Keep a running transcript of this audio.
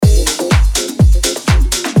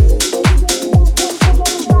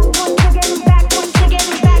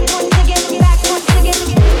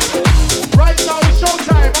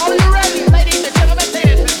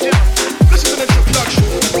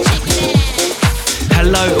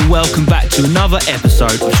Hello and welcome back to another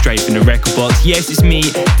episode of Straight from the Record Box. Yes, it's me,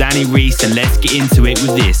 Danny Reese, and let's get into it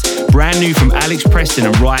with this. Brand new from Alex Preston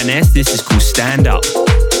and Ryan S. This is called Stand Up.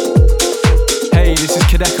 Hey, this is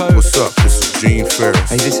Kadeko. What's up? This is Gene Ferris.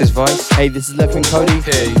 Hey, this is Vice. Hey, this is Levin Cody.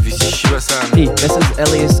 Hey, this is Shiba-san. Hey, this is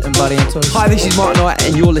Elias and Barrientos. Hi, this is Mark Knight,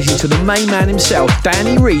 and you're listening to the main man himself,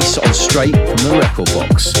 Danny Reese, on Straight from the Record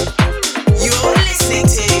Box. You're listening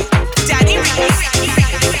to Danny Reese.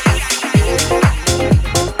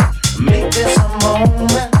 Make this a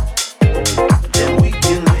moment that we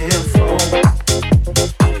can live for.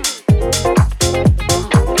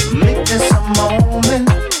 Make this a moment,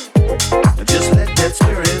 just let that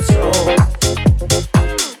spirit soar.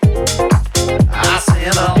 I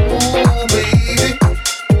said, oh baby,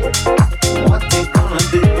 what they gonna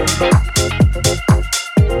do?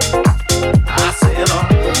 I said, oh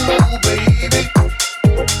baby,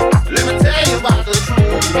 let me tell you about the truth.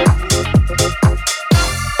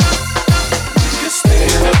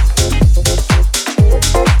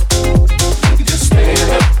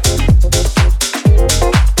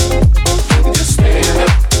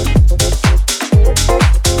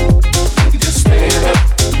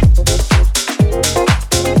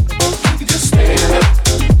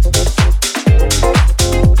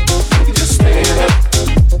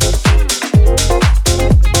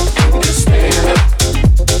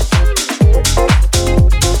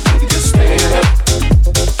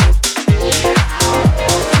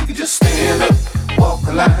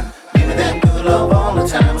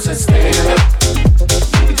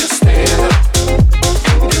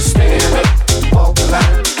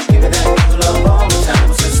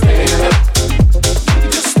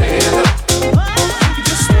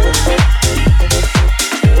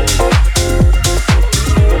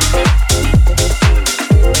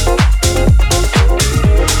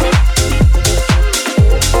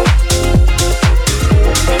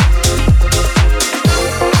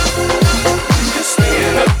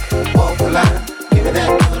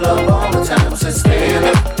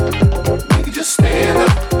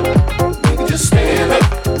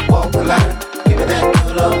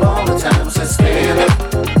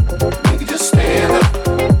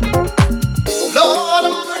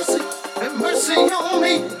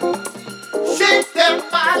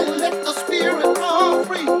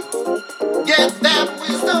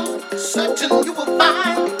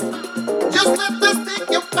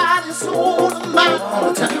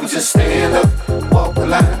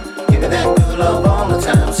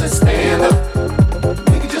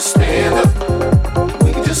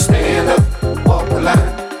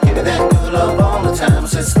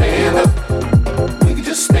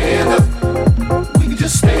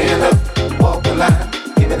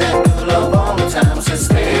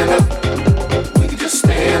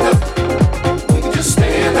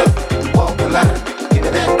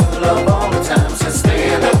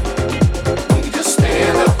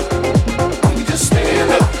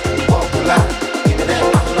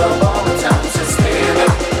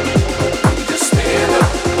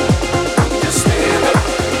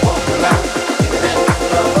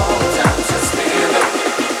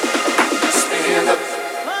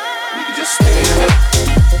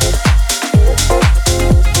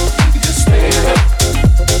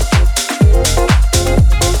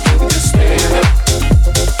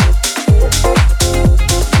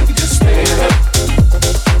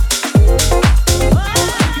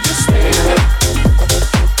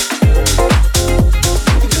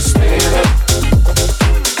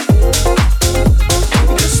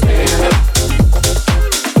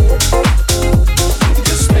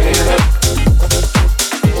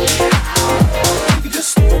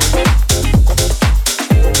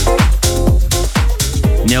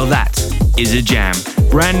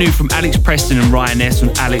 Brand new from Alex Preston and Ryan S on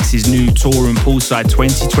Alex's new Tour and Poolside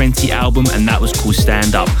 2020 album, and that was called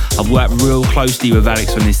Stand Up. I've worked real closely with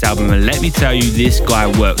Alex on this album, and let me tell you, this guy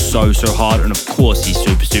works so hard, and of course he's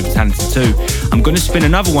super talented too. I'm going to spin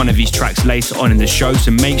another one of his tracks later on in the show,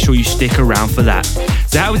 so make sure you stick around for that.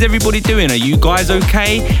 So how is everybody doing? Are you guys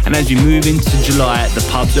okay? And as we move into July, the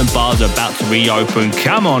pubs and bars are about to reopen.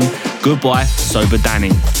 Come on, goodbye Sober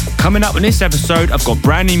Danny. Coming up in this episode, I've got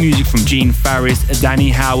brand new music from Gene Farris, Danny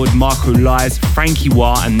Howard, Marco Lies, Frankie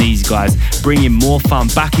Wah, and these guys, bringing more fun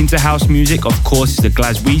back into house music. Of course, it's the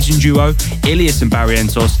Glaswegian duo, Elias and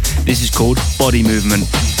Barrientos. This is called Body Movement.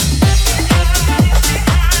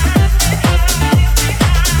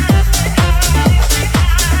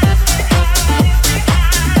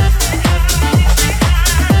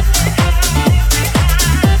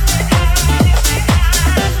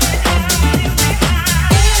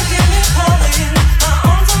 Calling, my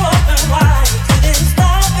arms are open wide, couldn't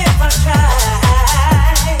stop if I tried.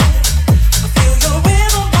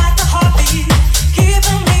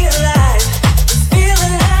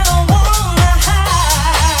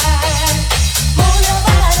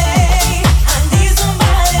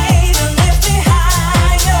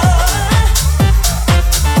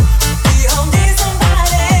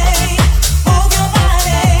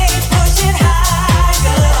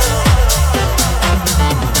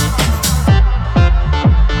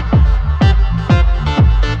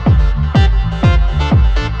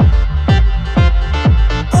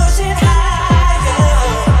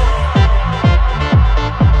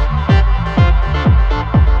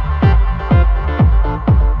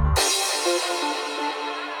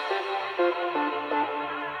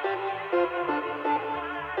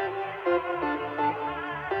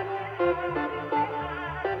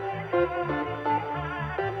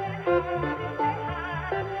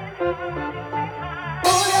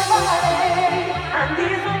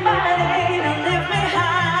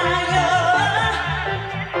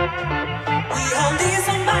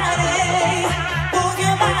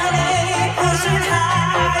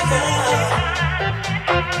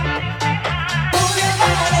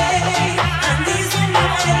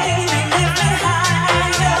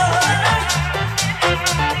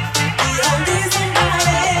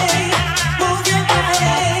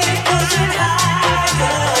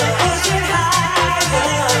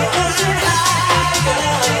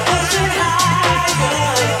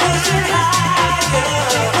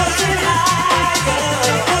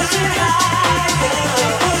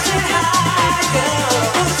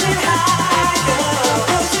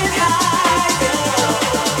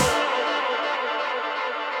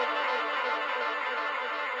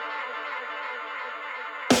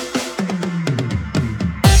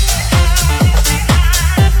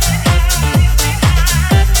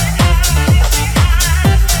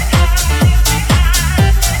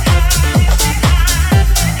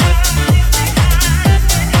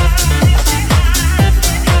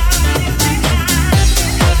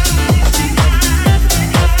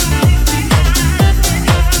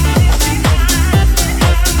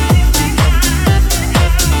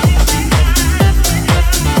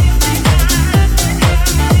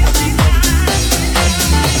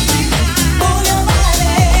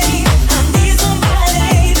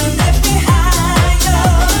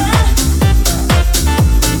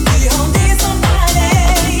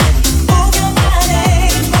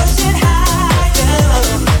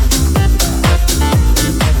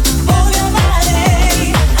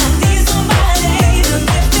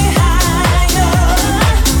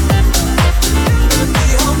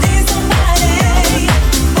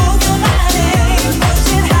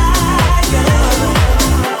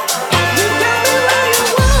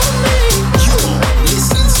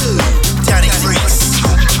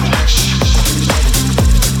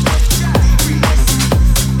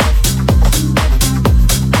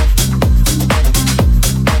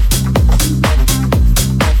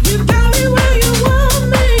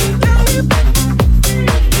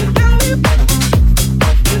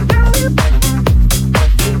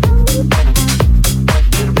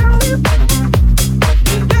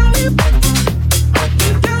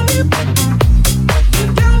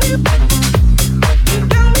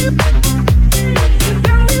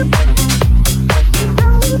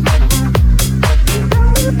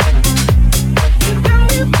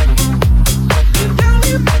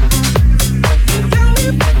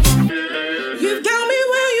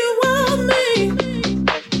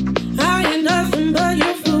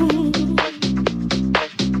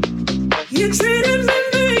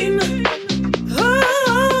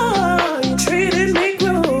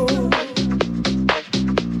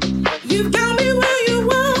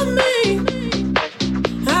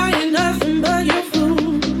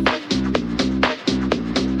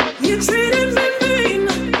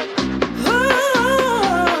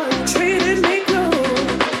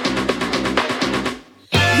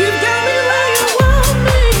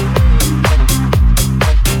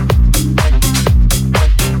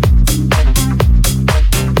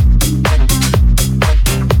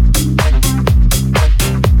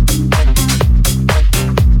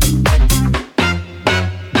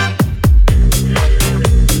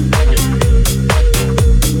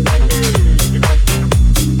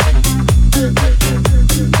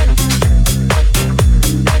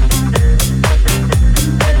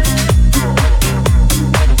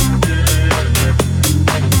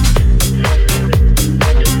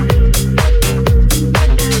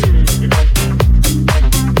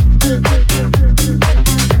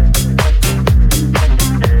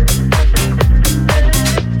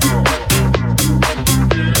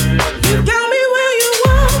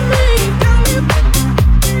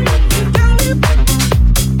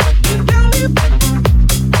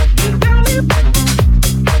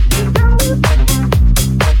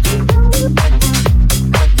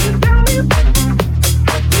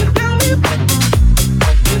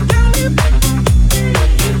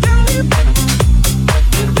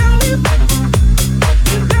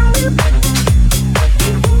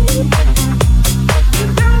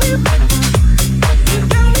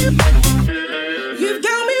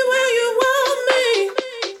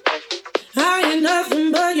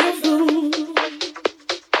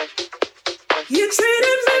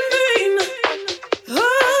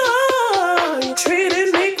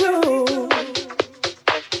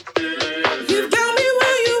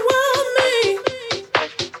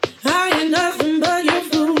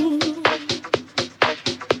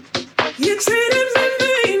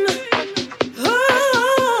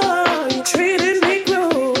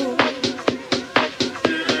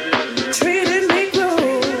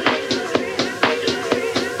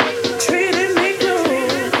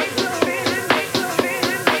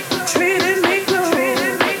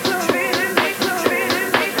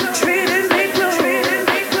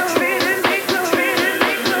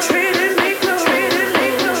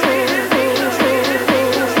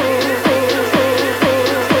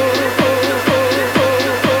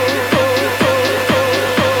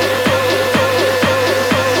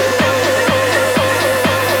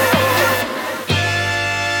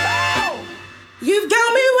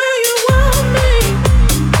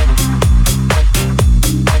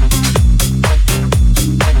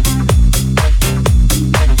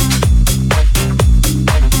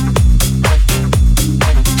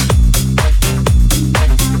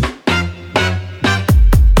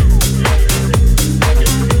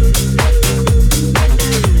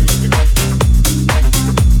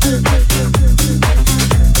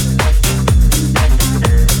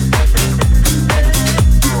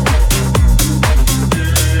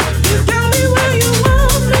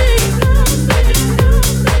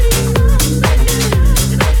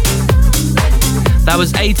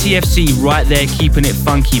 was ATFC right there, keeping it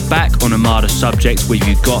funky, back on Armada Subjects with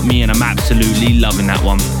You Got Me, and I'm absolutely loving that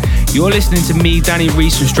one. You're listening to me, Danny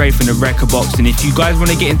Reese, from Straight from the Record Box, and if you guys want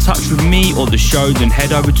to get in touch with me or the show, then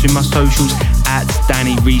head over to my socials at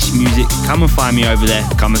Danny Reese Music. Come and find me over there,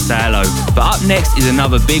 come and say hello. But up next is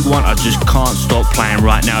another big one I just can't stop playing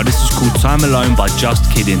right now. This is called Time Alone by Just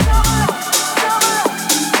Kidding.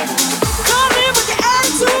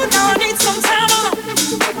 Some time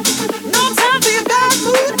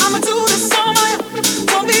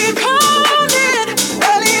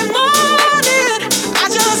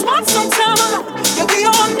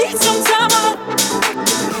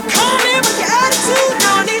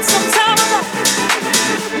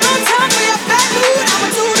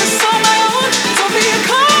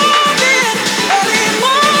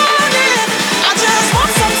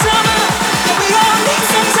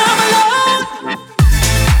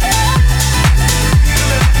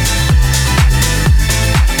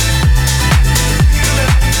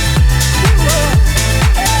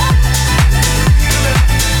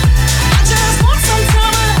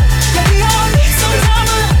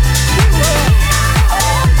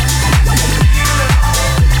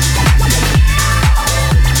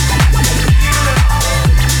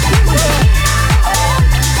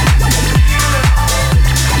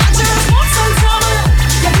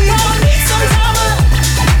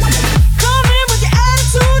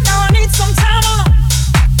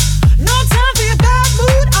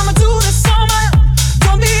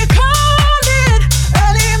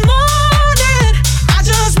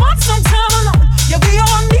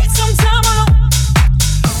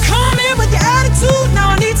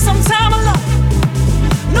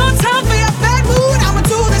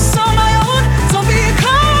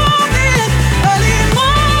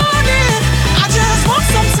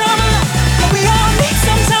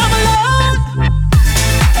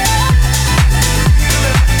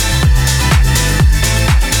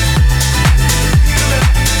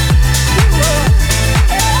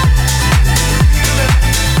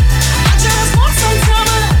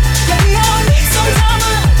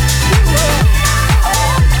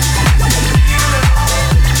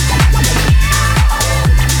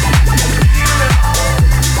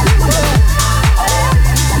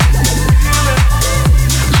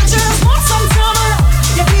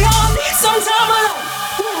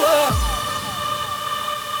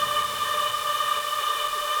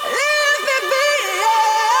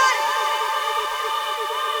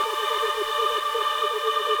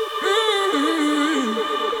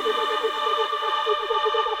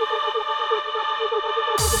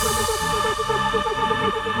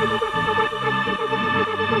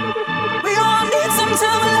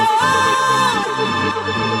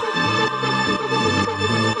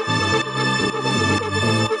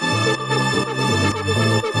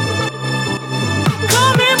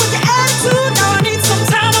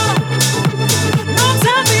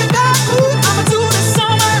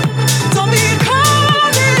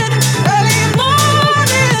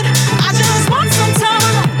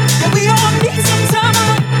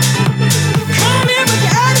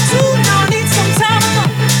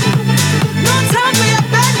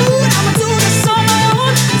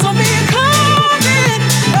Don't be a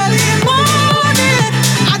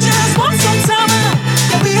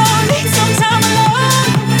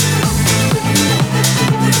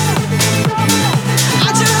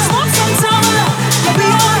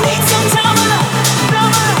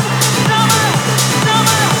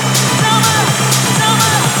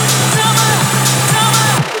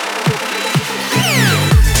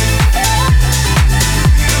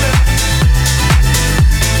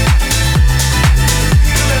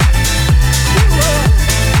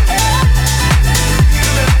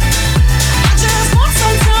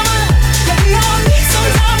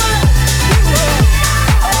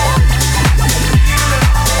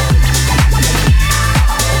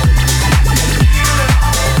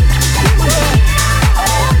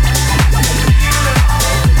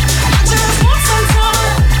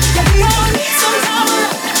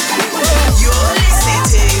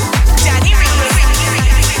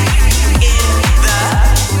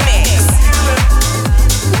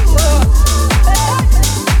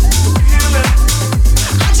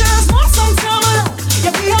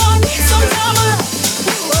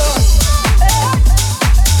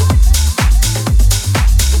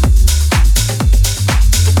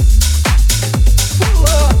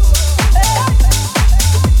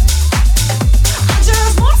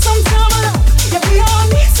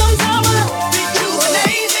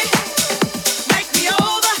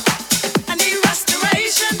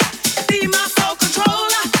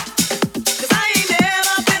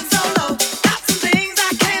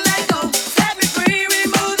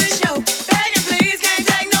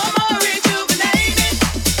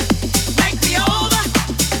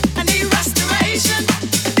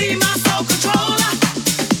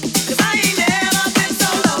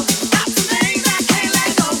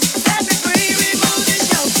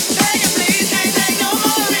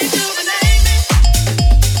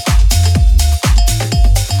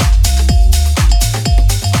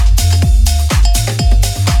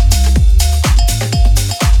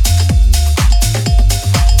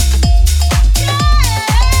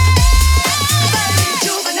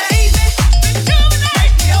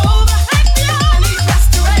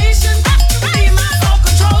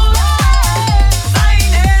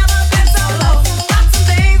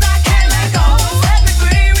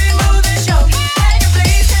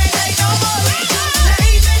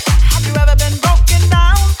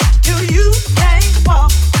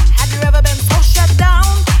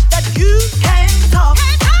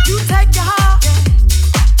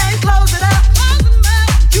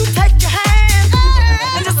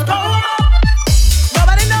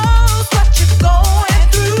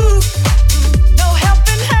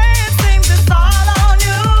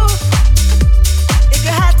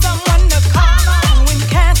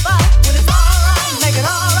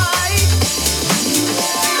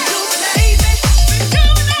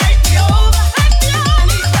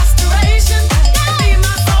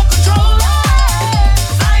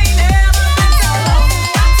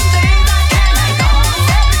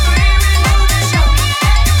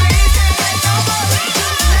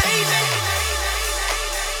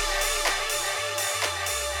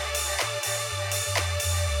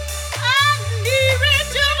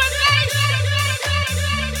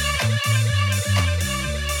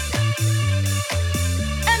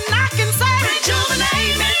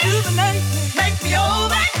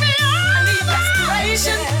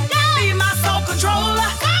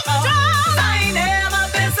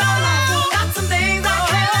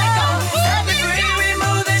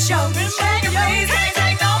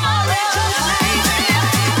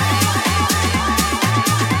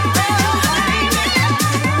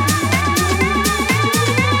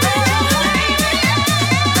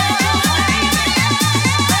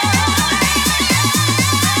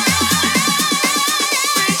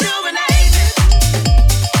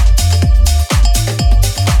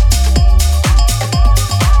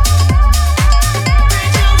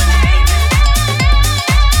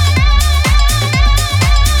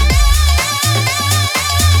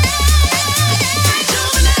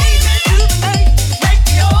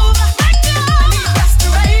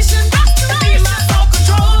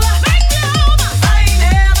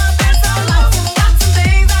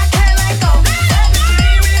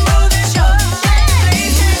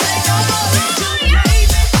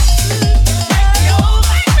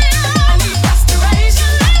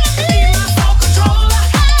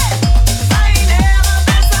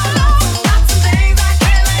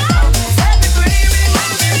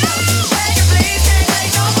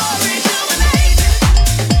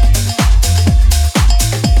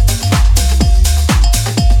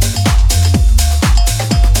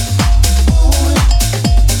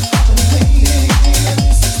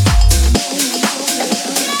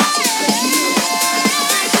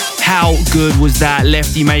How good was that?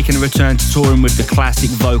 Lefty making a return to touring with the classic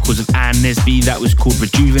vocals of Ann Nesby. That was called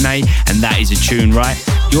Rejuvenate, and that is a tune, right?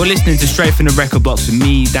 You're listening to Straight from the Record Box with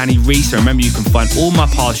me, Danny Reese. And remember, you can find all my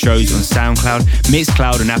past shows on SoundCloud,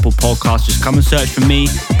 Mixcloud, and Apple Podcasts. Just come and search for me,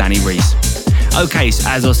 Danny Reese. Okay, so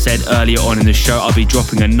as I said earlier on in the show, I'll be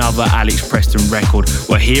dropping another Alex Preston record.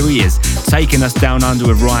 Well, here he is, taking us down under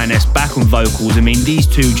with Ryan S. back on vocals. I mean, these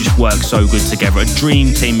two just work so good together. A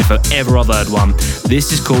dream team if ever I've heard one.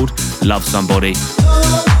 This is called Love Somebody.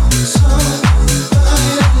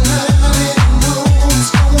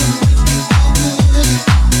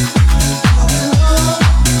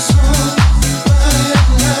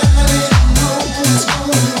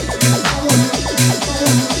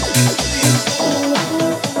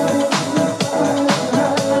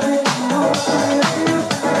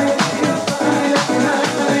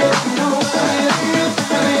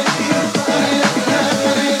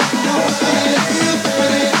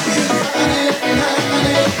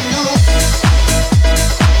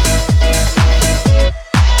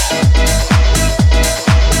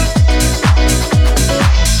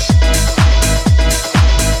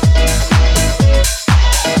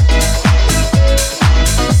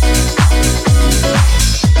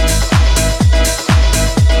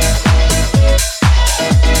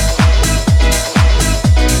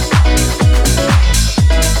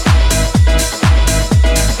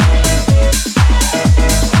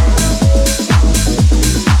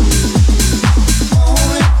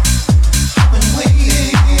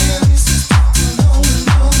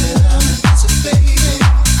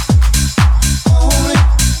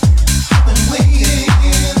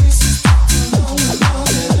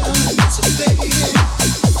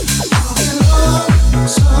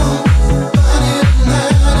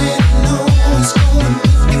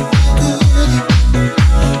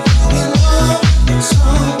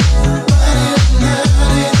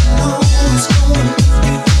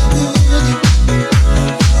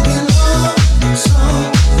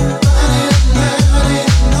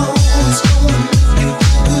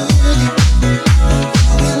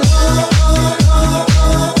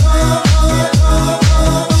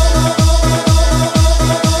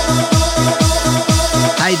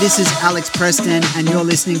 This is Alex Preston, and you're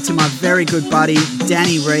listening to my very good buddy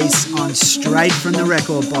Danny Reese on Straight from the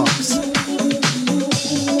Record Box.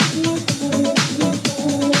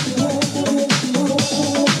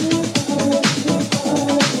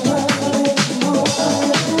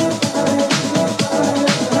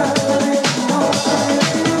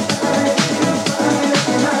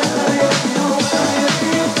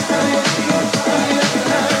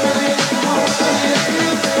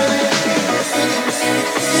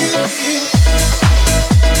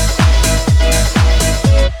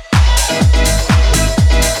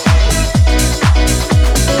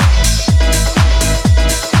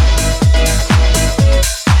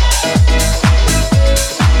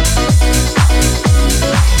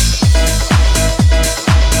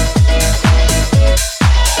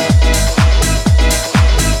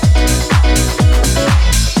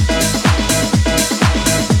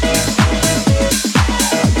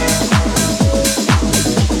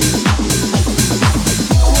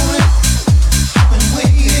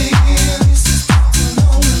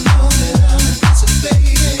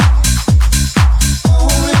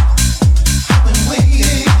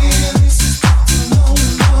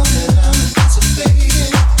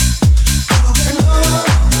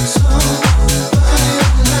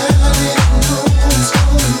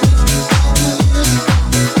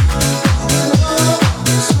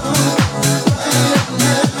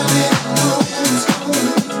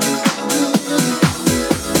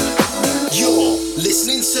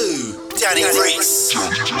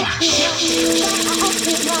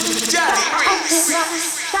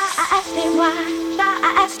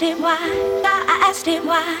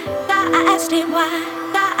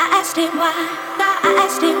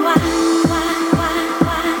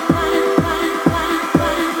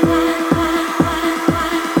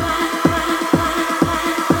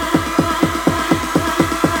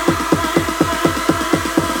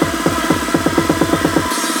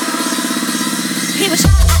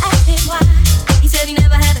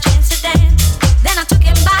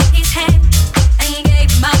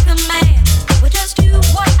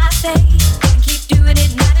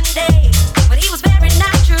 But he was very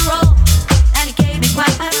natural, and he gave me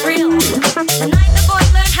quite a thrill.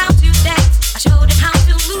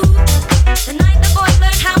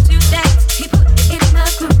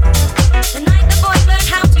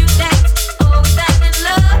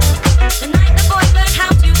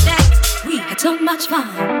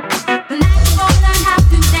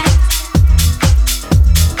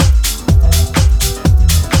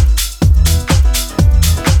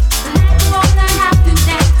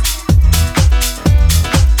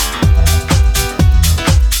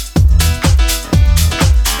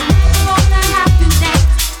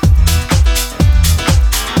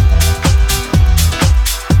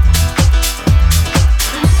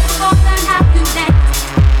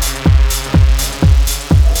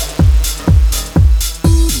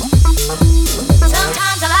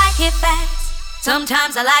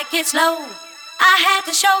 Sometimes I like it slow. I had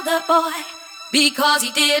to show the boy because he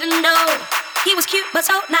didn't know. He was cute but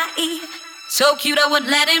so naive. So cute I wouldn't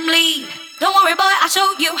let him leave. Don't worry boy, I'll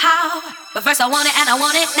show you how. But first I want it and I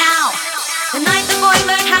want it now. The night the boy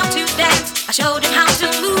learned how to dance, I showed him how to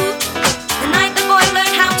move. The night the boy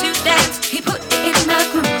learned how to dance, he put it in the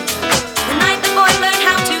groove. The night the boy learned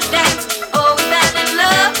how to dance, oh we fell in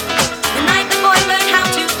love. The night the boy learned how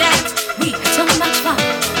to dance, we had so much fun.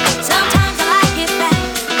 Sometimes I like it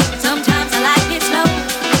fast, sometimes I like it slow.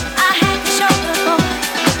 I had to show the boy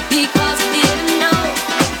because he didn't know.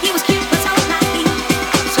 He was cute but so naive,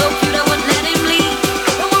 so cute I wouldn't let him leave.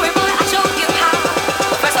 Don't worry boy, I'll show you how.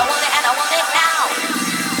 But first I want it and I want it now.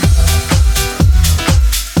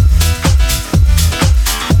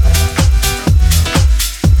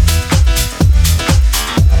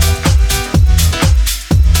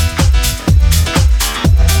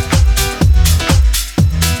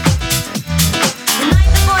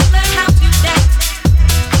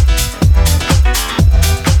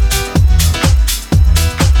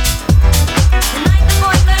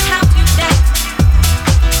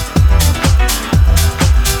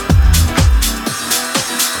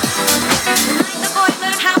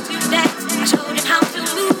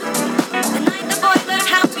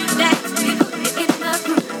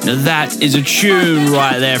 Now that is a tune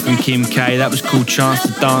right there from Kim K. That was called Chance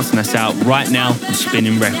to Dance, and that's out right now on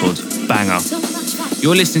Spinning Records. Banger.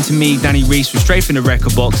 You're listening to me, Danny Reese, from straight from the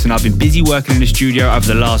record box, and I've been busy working in the studio over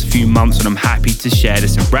the last few months, and I'm happy to share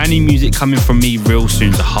there's some brand new music coming from me real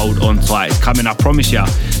soon, so hold on tight. It's coming, I promise ya.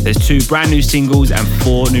 There's 2 brand new singles and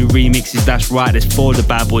 4 new remixes. That's right, there's 4 of the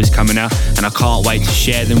bad boys coming out, and I can't wait to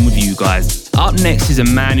share them with you guys. Up next is a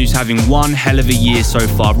man who's having one hell of a year so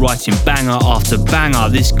far, writing banger after banger.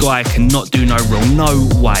 This guy cannot do no wrong, no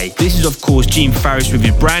way. This is of course Gene Farris with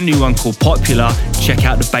his brand new one called Popular. Check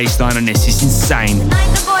out the bassline on this, it's insane.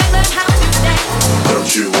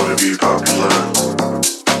 Don't you wanna be popular?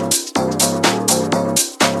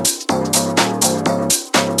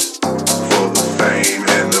 For the fame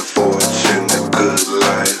and the fortune, the good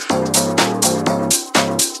life.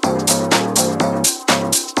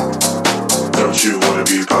 Don't you wanna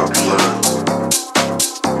be popular?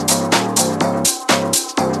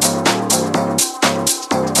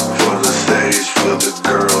 For the stage, for the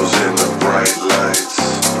girls and the bright lights.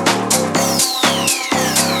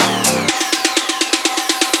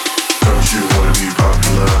 Don't you wanna be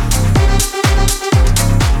popular?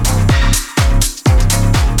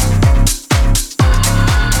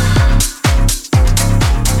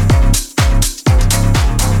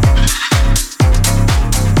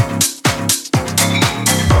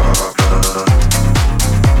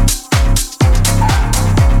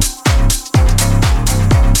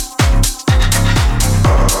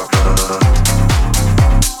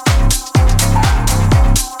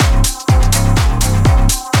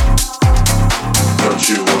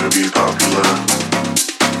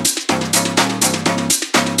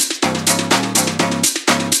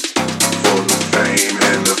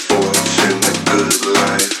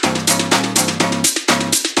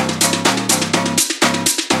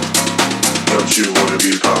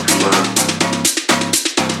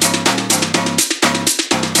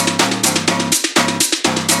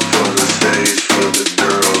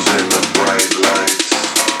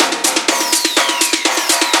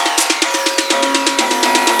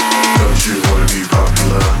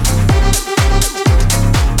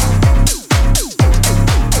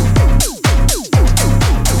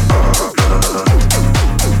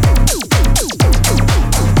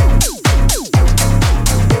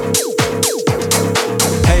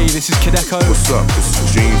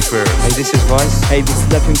 Hey, this is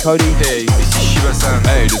Devin Cody. Hey, this is Shiba-san.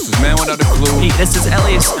 Hey, this is Man Without a Clue. Hey, this is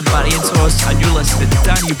Elias and Barry Entos, and you're listening to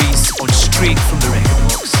Danny Reese on Straight from the Record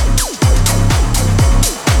Box.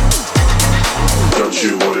 Don't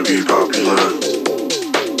you wanna be popular?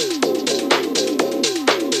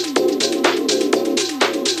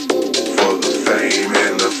 For the fame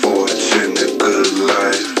and the fortune, the good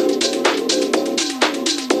life.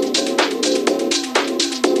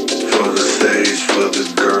 For the stage, for the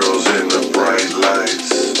girls and the bright lights.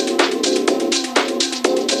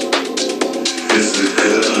 It's the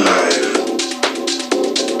good life.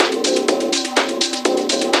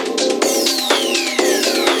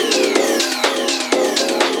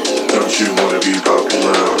 Don't you wanna be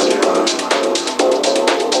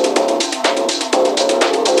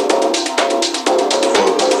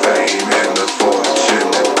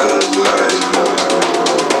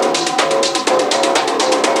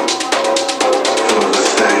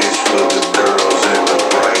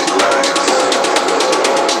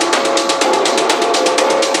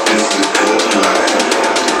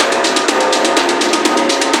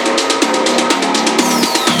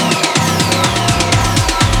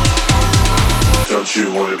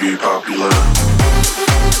be popular?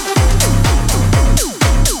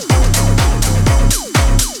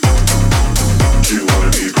 Do you wanna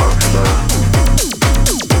be popular?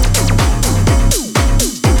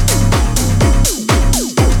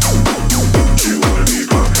 Do you wanna be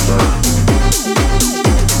popular?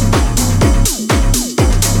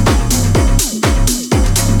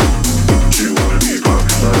 Do you wanna be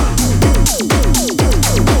popular?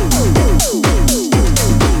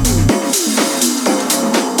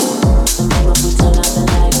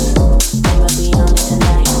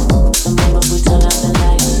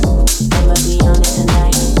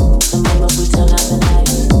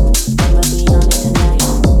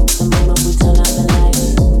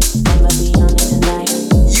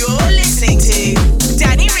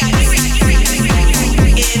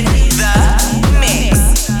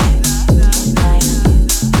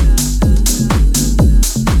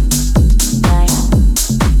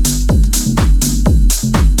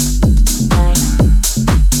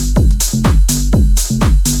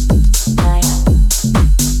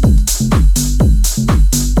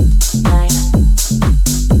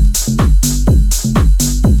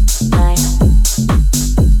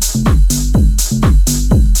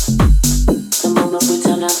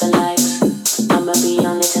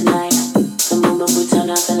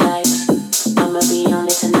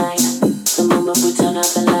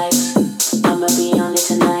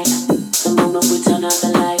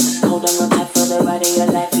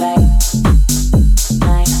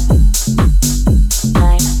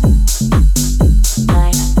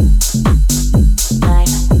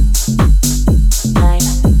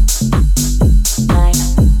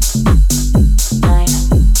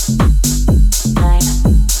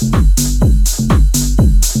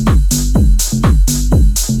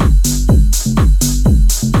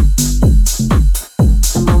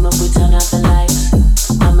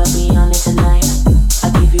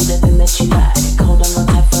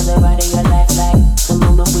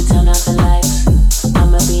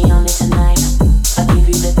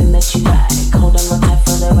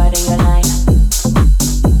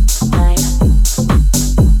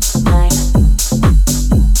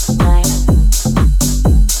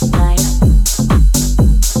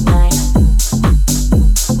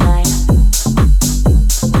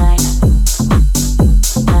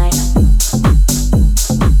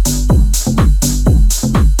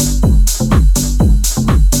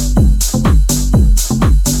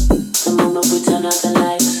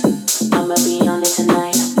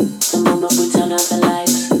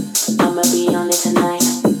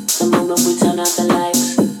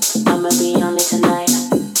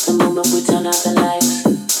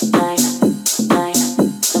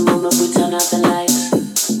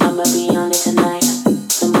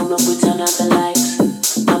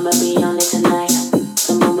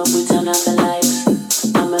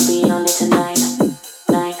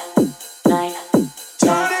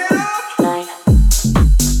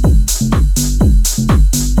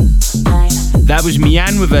 That was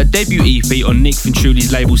Mian with her debut EP on Nick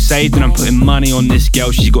Venturi's label Saved, and I'm putting money on this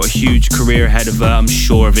girl. She's got a huge career ahead of her, I'm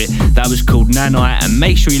sure of it. That was called Nanite, and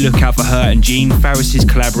make sure you look out for her and Gene Farris's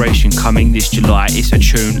collaboration coming this July. It's a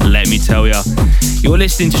tune, let me tell ya. You're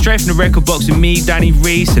listening to Straight from the Record Box with me, Danny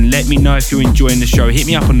Reese, and let me know if you're enjoying the show. Hit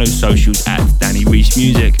me up on those socials at Danny Reese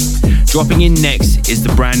Music. Dropping in next is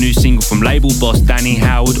the brand new single from label boss Danny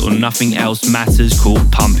Howard on Nothing Else Matters called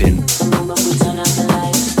Pumpin'.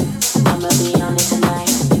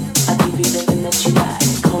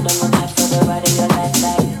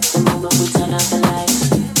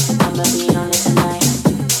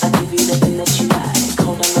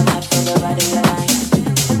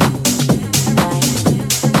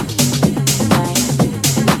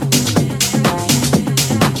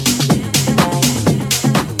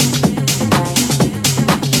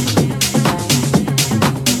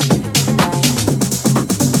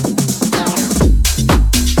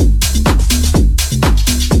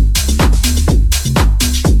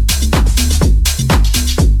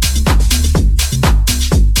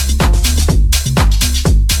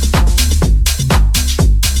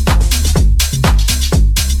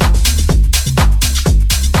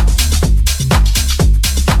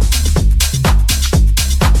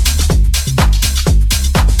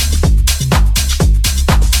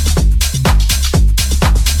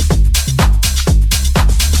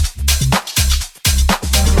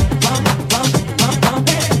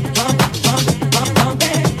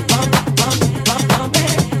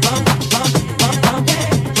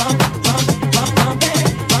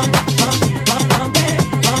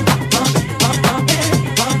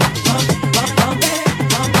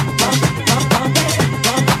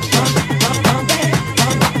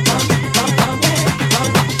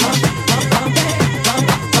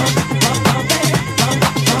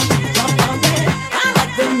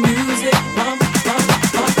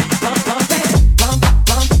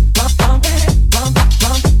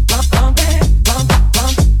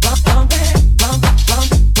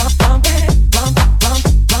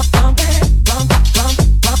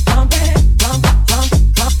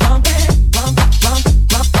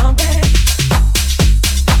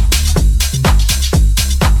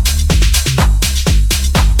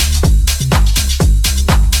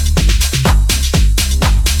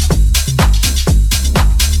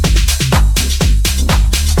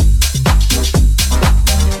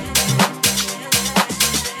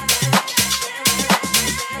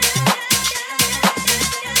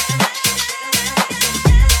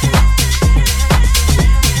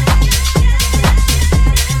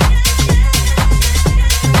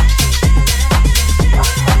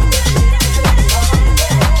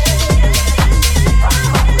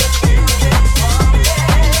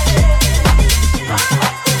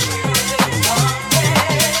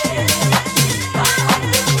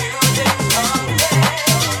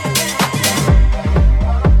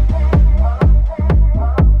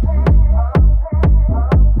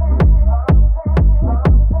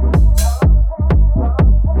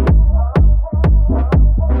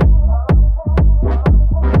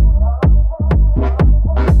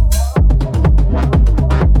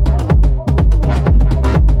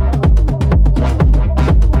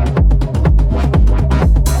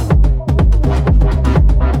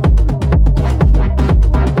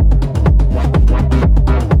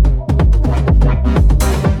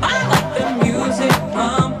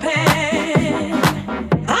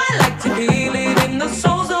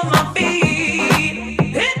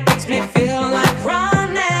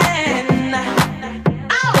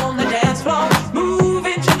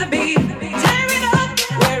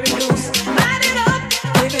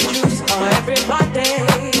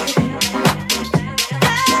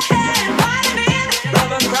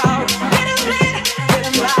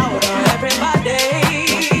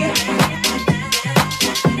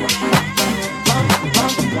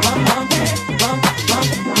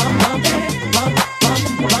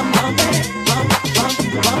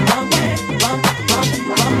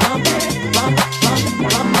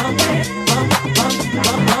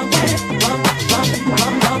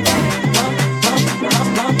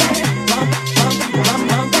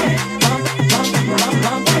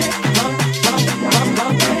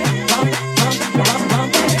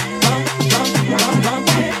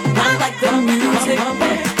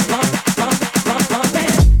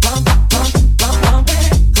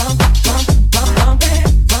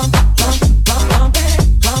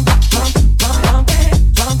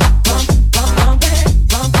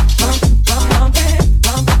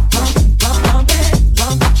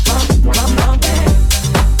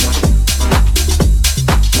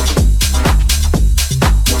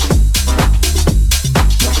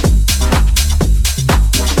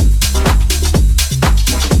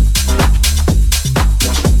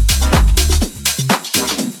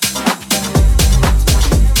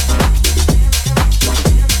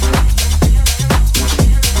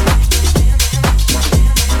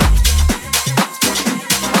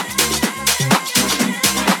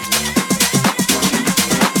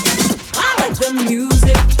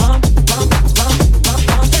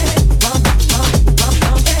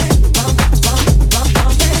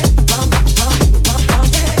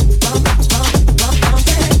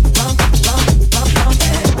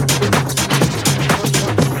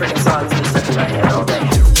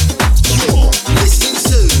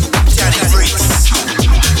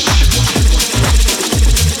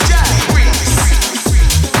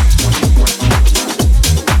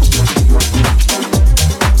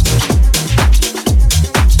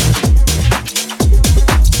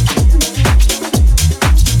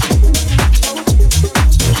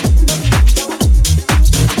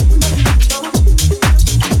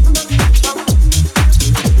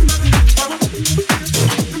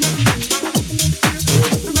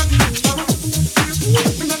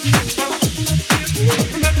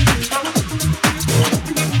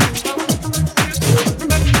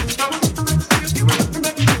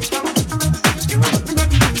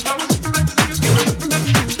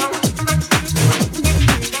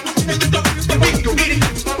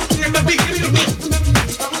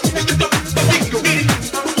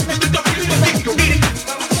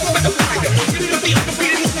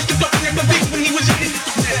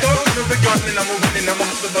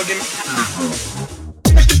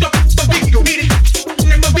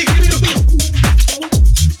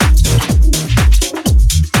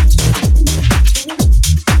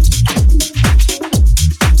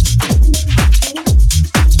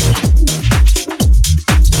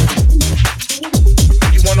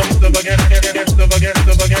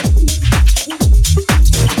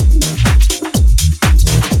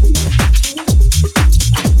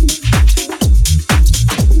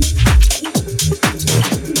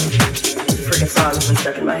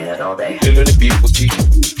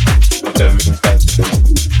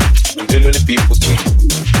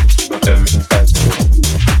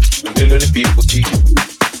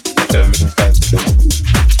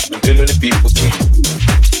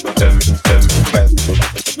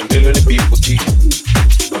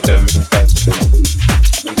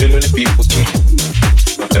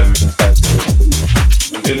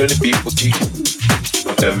 feeling the people cheat.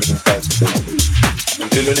 Not everything fast. I'm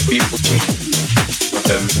feeling the people cheat. Not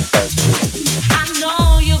everything fast. I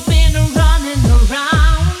know you've been running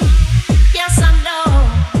around. Yes, I know.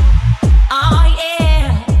 Oh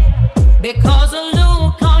yeah. Because the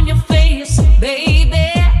look on your face,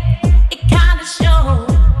 baby, it kinda shows.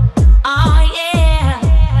 Oh yeah.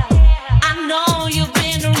 I know you've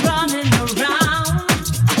been running around.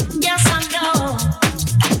 Yes, I know.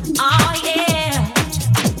 Oh yeah.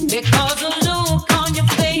 Because the look on your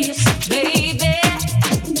face, baby,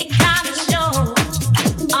 it kinda shows.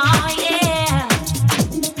 Oh yeah.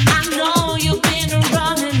 I know you've been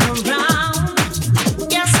running around.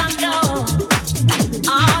 Yes, I know.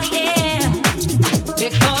 Oh yeah.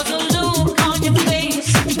 Because the look on your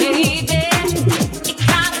face, baby, it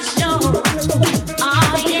kinda shows.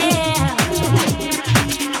 Oh yeah.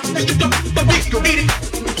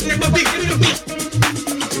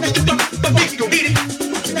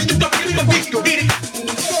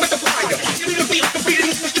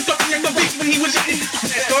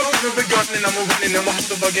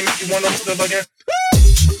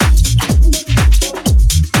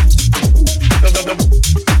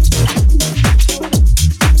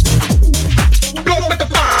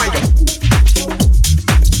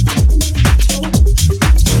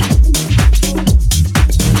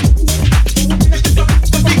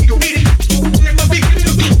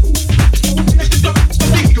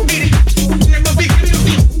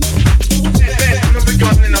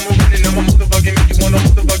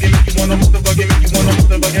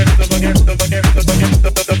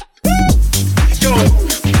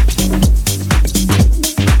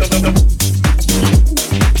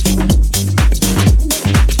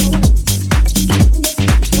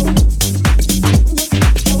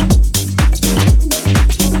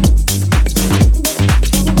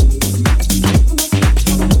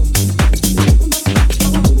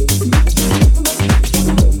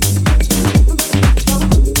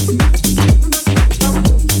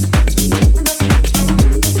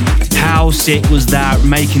 Sick was that,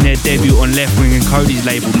 making their debut on Left Wing and Cody's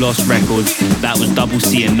label Lost Records. That was Double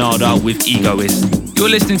C and Nada with Egoist. You're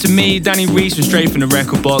listening to me, Danny Reese, from Straight from the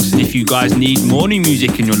Record Box, and if you guys need more new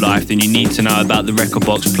music in your life, then you need to know about the Record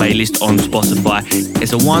Box playlist on Spotify.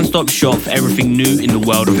 It's a one-stop shop for everything new in the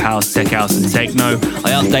world of house, tech house and techno.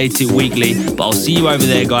 I update it weekly, but I'll see you over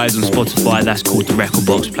there, guys, on Spotify. That's called the Record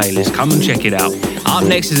Box playlist. Come and check it out. Up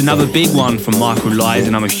next is another big one from Michael Lyes,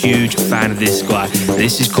 and I'm a huge fan of this guy.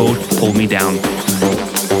 This is called Pull Me Down.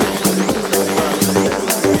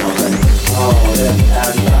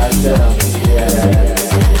 Work a little.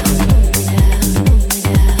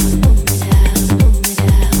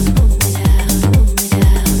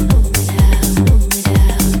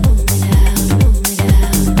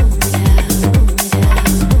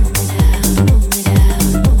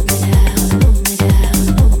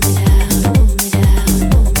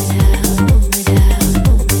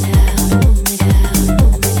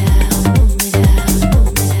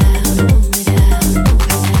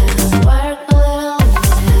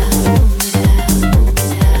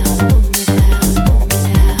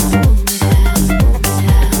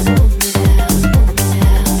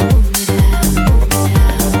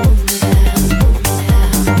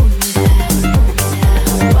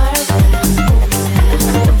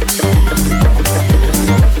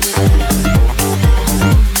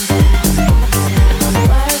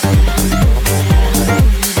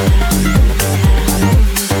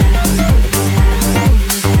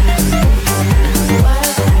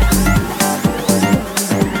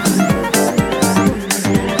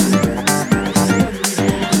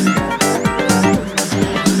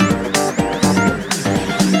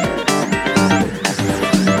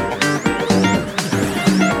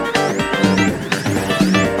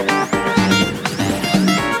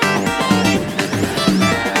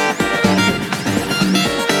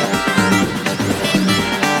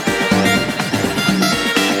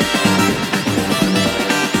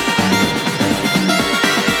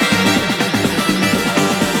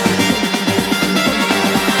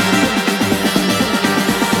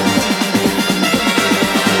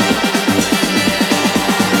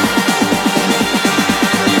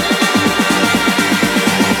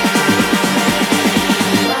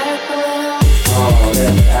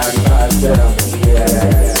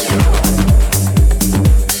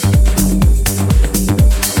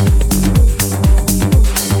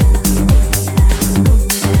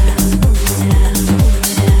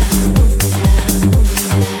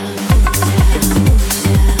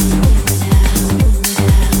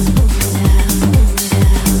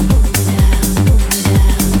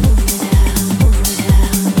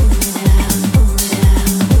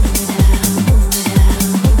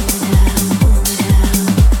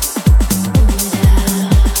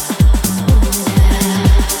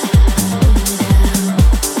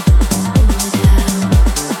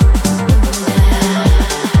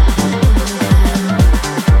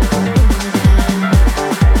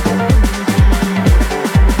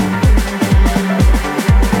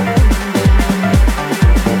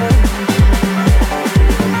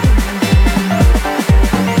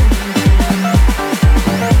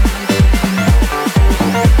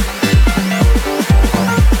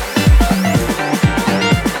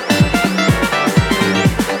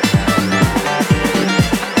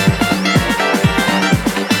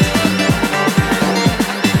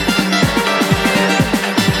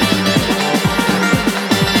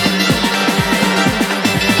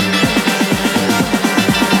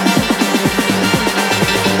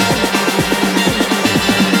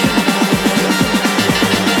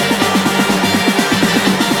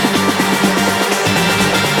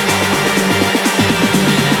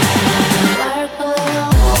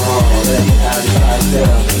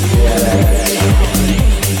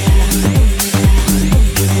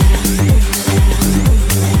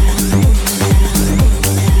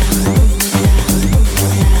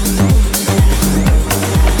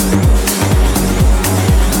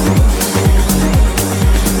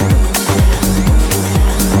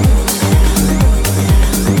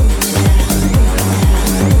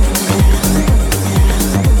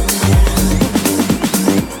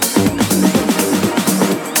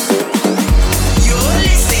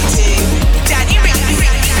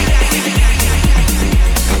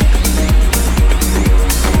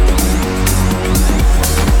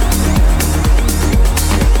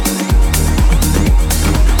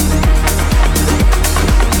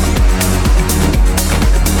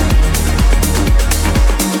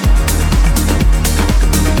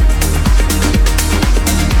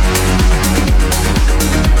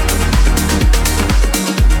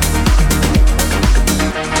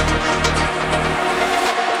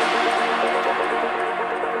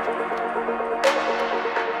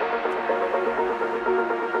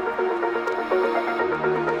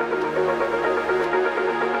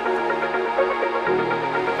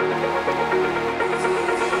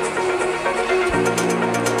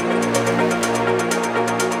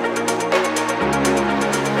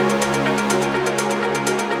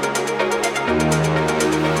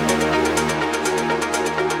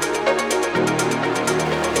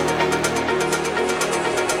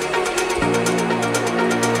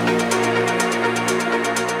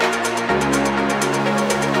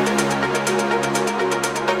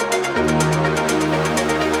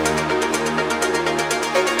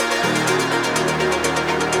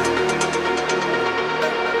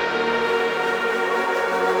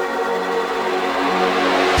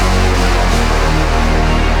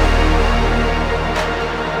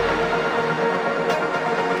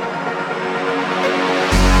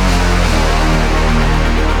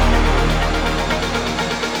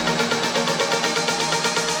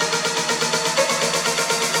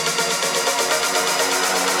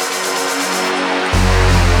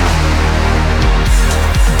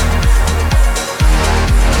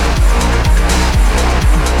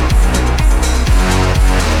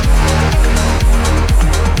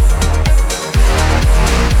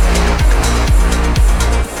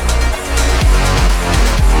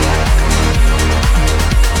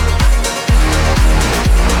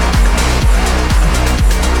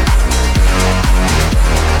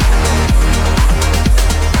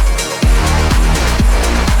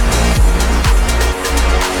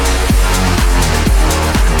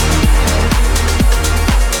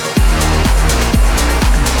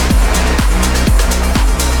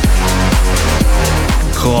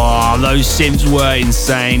 Oh, those synths were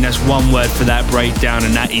insane. That's one word for that breakdown,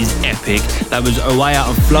 and that is epic. That was Awaya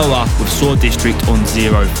and Flow Up with Saw District on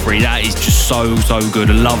 03. That is just so good.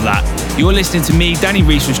 I love that. You're listening to me, Danny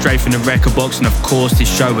Reese, from Straight from the Record Box, and of course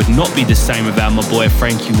this show would not be the same without my boy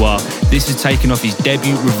Frankie Wah. This is taken off his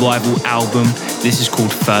debut Revival album. This is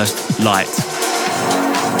called First Light.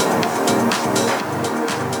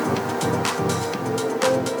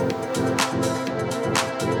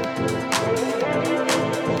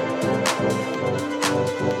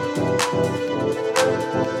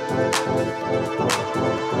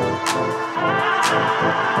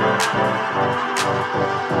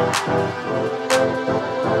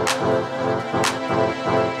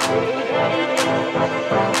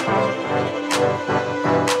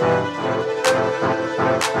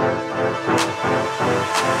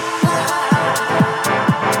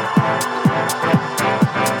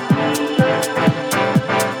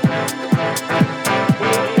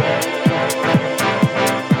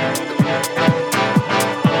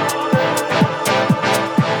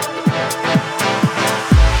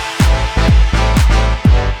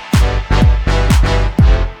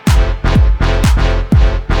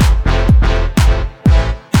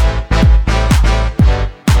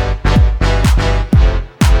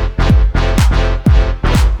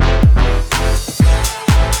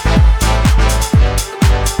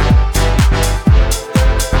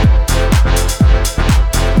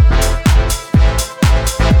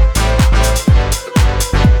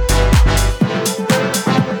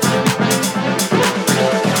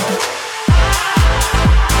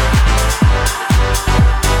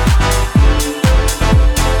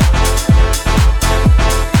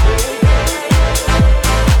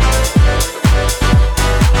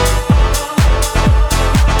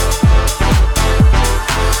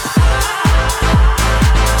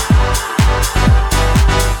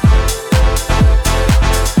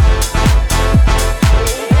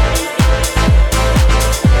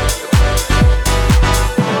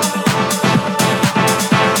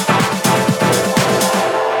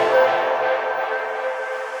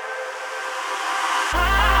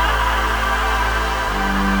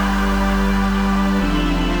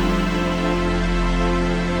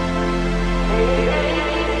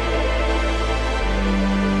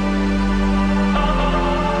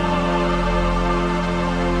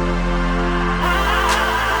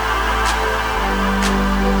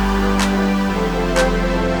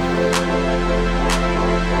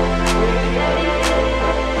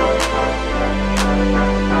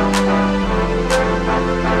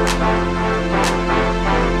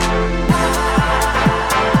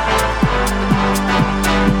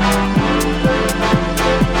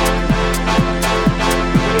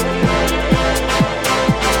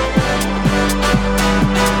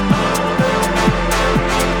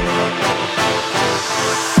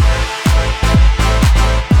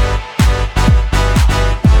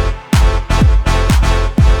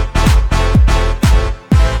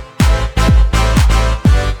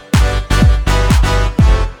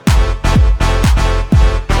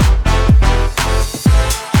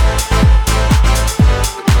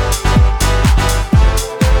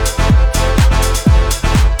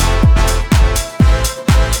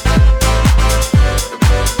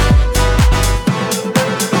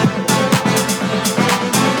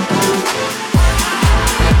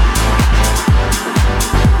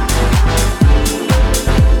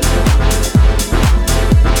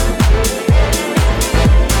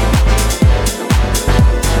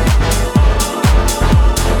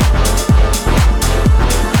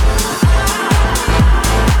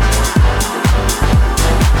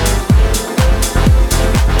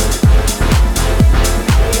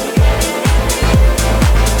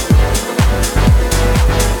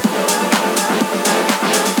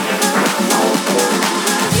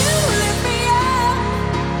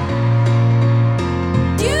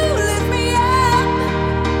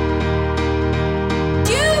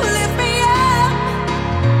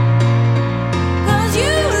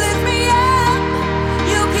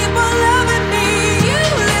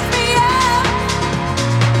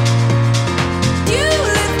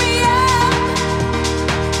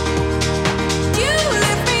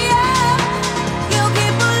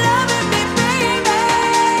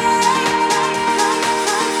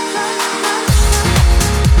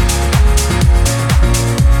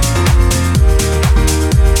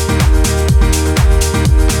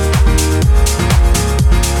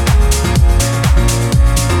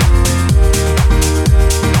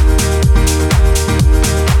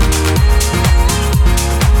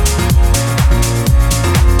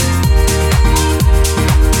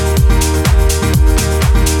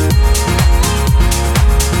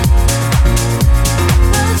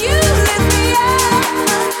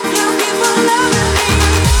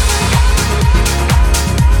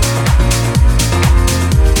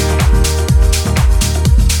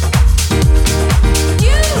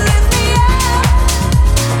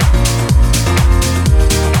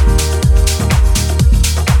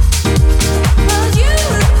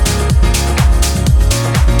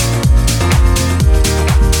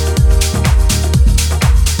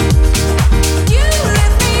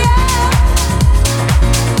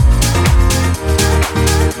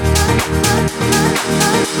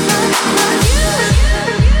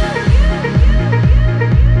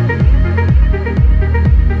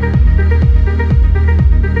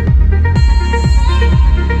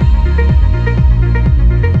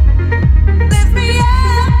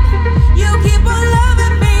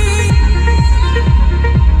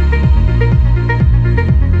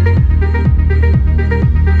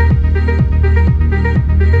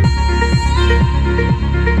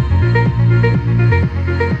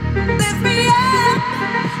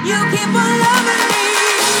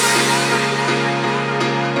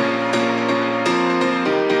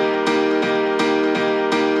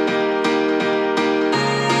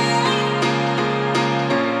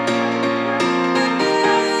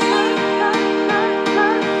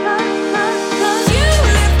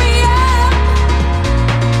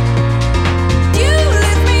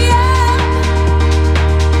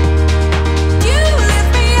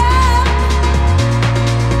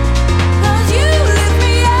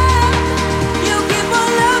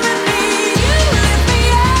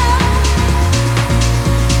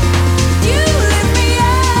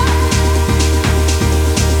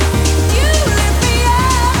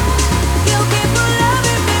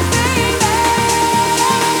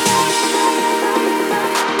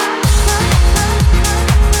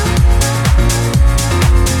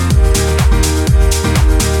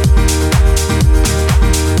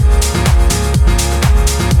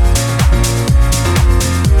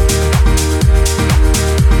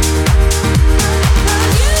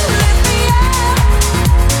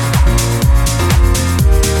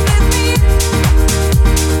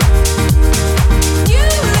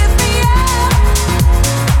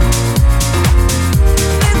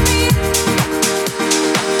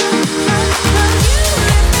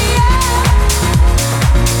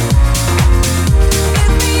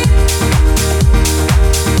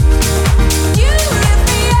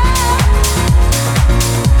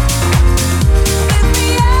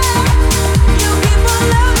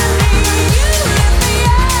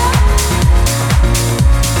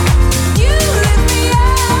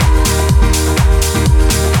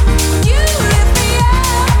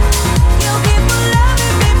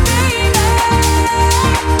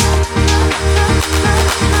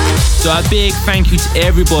 a big thank you to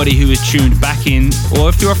everybody who has tuned back in, or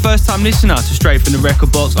if you're a first time listener to Straight From The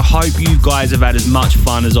Record Box, I hope you guys have had as much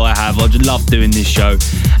fun as I have. I just love doing this show.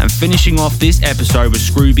 And finishing off this episode with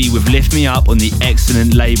Scrooby with Lift Me Up on the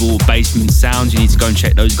excellent label Basement Sounds. You need to go and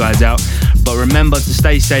check those guys out. But remember to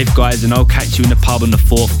stay safe, guys, and I'll catch you in the pub on the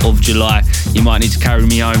 4th of July. You might need to carry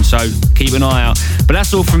me home, so keep an eye out. But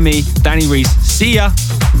that's all from me, Danny Reese. See ya!